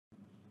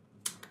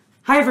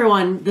Hi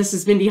everyone, this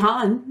is Mindy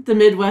Hahne, the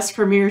Midwest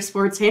Premier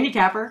Sports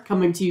Handicapper,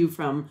 coming to you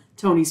from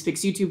Tony's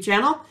Picks YouTube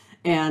channel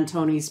and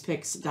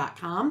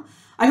Tony'sPicks.com.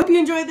 I hope you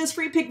enjoyed this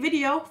free pick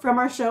video from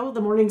our show,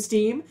 The Mornings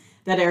Team,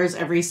 that airs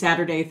every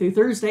Saturday through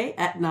Thursday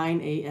at 9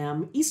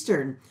 a.m.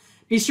 Eastern.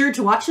 Be sure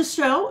to watch the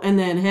show and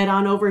then head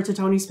on over to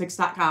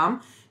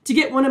Tony'sPicks.com to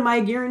get one of my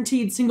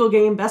guaranteed single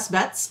game best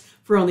bets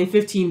for only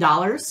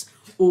 $15,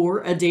 or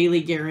a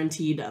daily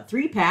guaranteed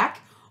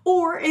 3-pack,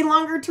 or a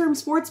longer-term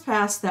sports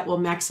pass that will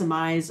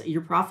maximize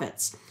your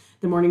profits.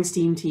 The Mornings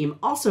Team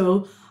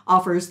also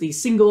offers the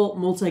single,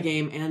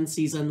 multi-game, and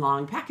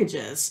season-long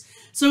packages.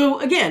 So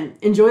again,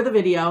 enjoy the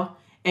video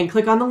and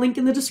click on the link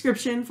in the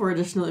description for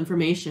additional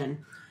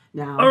information.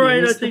 Now, all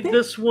right, I think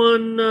this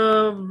one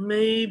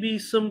maybe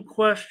some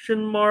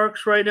question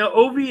marks right now.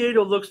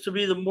 Oviedo looks to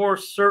be the more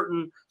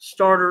certain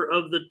starter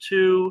of the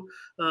two.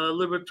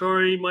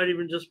 Liberatore might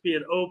even just be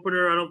an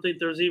opener. I don't think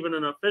there's even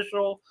an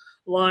official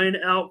line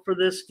out for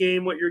this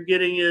game. What you're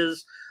getting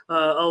is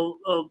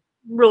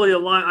really a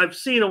line. I've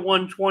seen a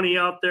 120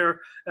 out there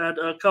at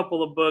a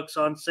couple of books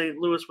on St.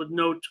 Louis with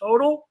no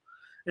total,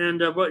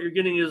 and what you're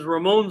getting is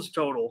Ramon's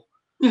total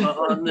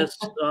on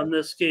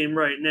this game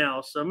right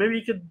now. So maybe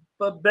you could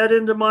bet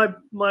into my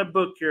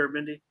book here,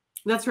 Mindy.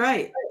 That's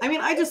right. I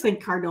mean, I just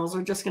think Cardinals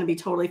are just going to be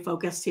totally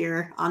focused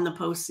here on the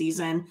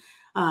postseason.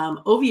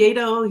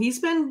 Oviedo, he's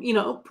been,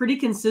 pretty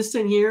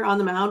consistent here on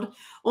the mound,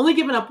 only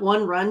giving up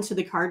one run to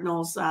the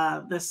Cardinals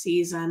this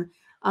season.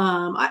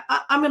 I'm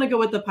going to go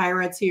with the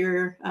Pirates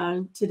here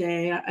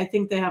today. I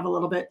think they have a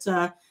little bit,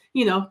 to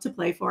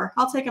play for.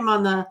 I'll take them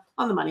on the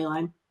money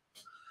line.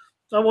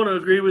 I want to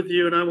agree with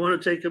you, and I want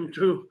to take them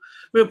to.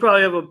 We'll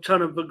probably have a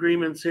ton of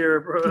agreements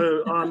here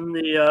on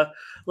the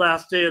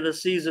last day of the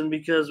season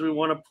because we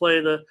want to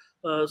play the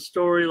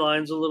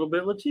storylines a little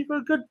bit.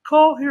 Latifa, good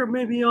call here,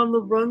 maybe on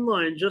the run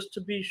line, just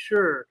to be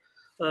sure.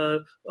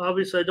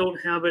 Obviously, I don't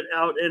have it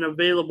out and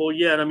available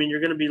yet. I mean,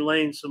 you're going to be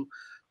laying some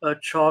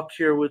chalk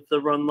here with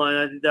the run line.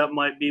 I think that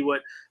might be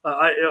what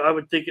I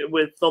would think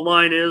with the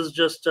line is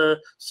just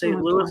St.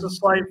 Louis a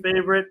slight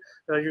favorite.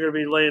 You're going to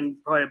be laying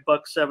probably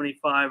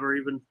 $1.75 or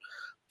even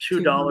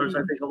 $2. I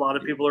think a lot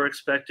of people are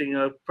expecting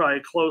probably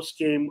a close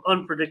game,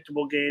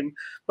 unpredictable game.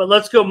 But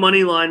let's go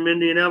money line,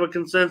 Mindy, and have a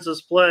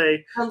consensus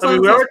play. I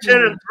mean, we are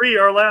 10-3,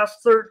 our last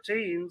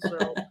 13,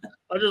 so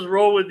I'll just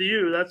roll with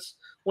you. That's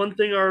one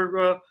thing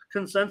our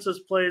consensus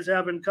plays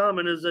have in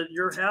common is that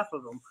you're half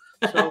of them.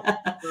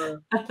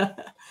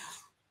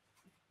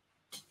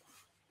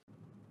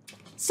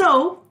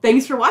 So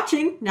thanks for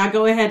watching. Now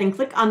go ahead and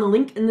click on the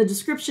link in the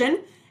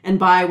description and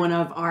buy one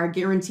of our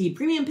guaranteed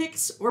premium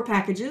picks or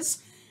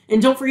packages.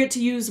 And don't forget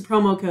to use the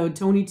promo code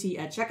TonyT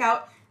at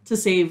checkout to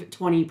save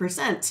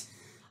 20%.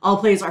 All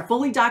plays are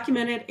fully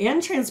documented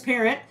and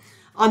transparent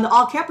on the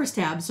All Cappers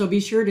tab, so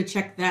be sure to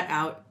check that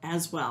out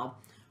as well.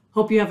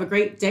 Hope you have a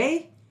great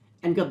day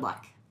and good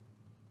luck.